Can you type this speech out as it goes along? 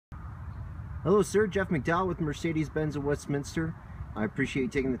Hello sir, Jeff McDowell with Mercedes-Benz of Westminster. I appreciate you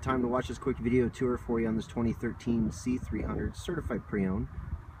taking the time to watch this quick video tour for you on this 2013 C300 Certified Pre-Owned.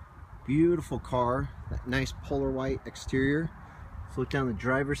 Beautiful car, that nice polar white exterior. Let's look down the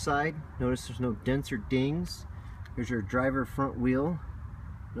driver's side. Notice there's no dents or dings. Here's your driver front wheel.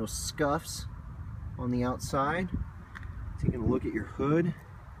 No scuffs on the outside. Taking a look at your hood.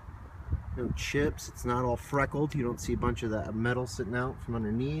 No chips, it's not all freckled. You don't see a bunch of that metal sitting out from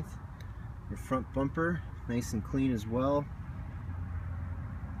underneath. Your front bumper, nice and clean as well.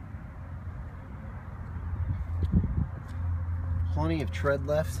 Plenty of tread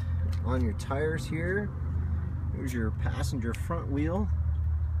left on your tires here. Here's your passenger front wheel.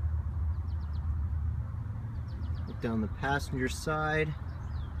 Look down the passenger side.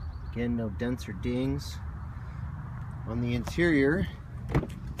 Again, no dents or dings. On the interior,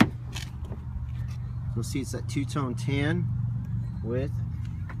 you'll see it's that two-tone tan with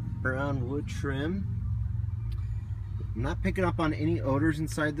brown wood trim. I'm not picking up on any odors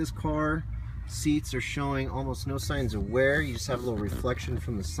inside this car. Seats are showing almost no signs of wear. You just have a little reflection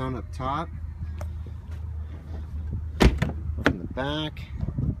from the sun up top. In the back,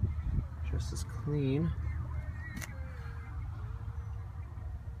 just as clean.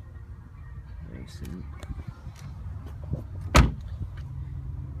 Nice and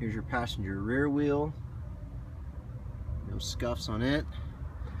here's your passenger rear wheel. No scuffs on it.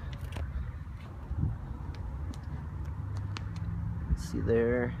 See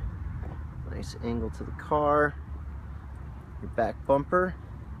there, nice angle to the car. Your back bumper,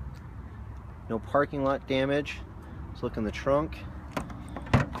 no parking lot damage. Let's look in the trunk.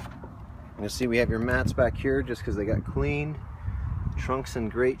 You'll see we have your mats back here just because they got cleaned. Trunk's in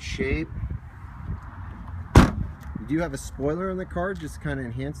great shape. You do have a spoiler in the car just to kind of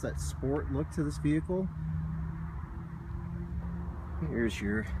enhance that sport look to this vehicle. Here's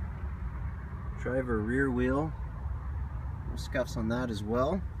your driver rear wheel. No scuffs on that as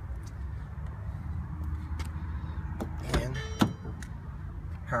well. And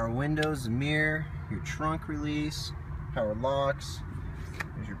power windows, mirror, your trunk release, power locks.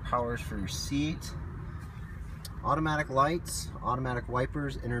 There's your powers for your seat. Automatic lights, automatic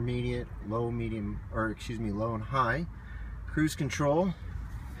wipers, intermediate, low, medium, or excuse me, low and high. Cruise control.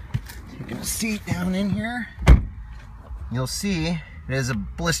 Taking a seat down in here. You'll see it is a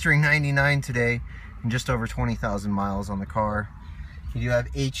blistering 99 today. And just over 20,000 miles on the car. You do have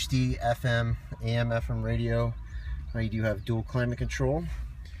HD, FM, AM, FM radio. You do have dual climate control.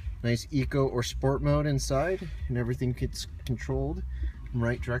 Nice eco or sport mode inside, and everything gets controlled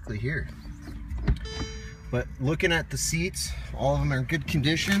right directly here. But looking at the seats, all of them are in good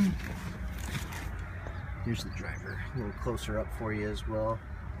condition. Here's the driver, a little closer up for you as well.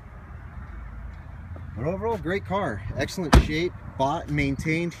 But overall, great car, excellent shape, bought and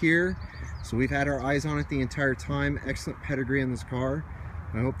maintained here. So we've had our eyes on it the entire time. Excellent pedigree on this car.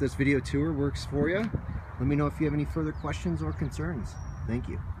 I hope this video tour works for you. Let me know if you have any further questions or concerns. Thank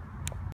you.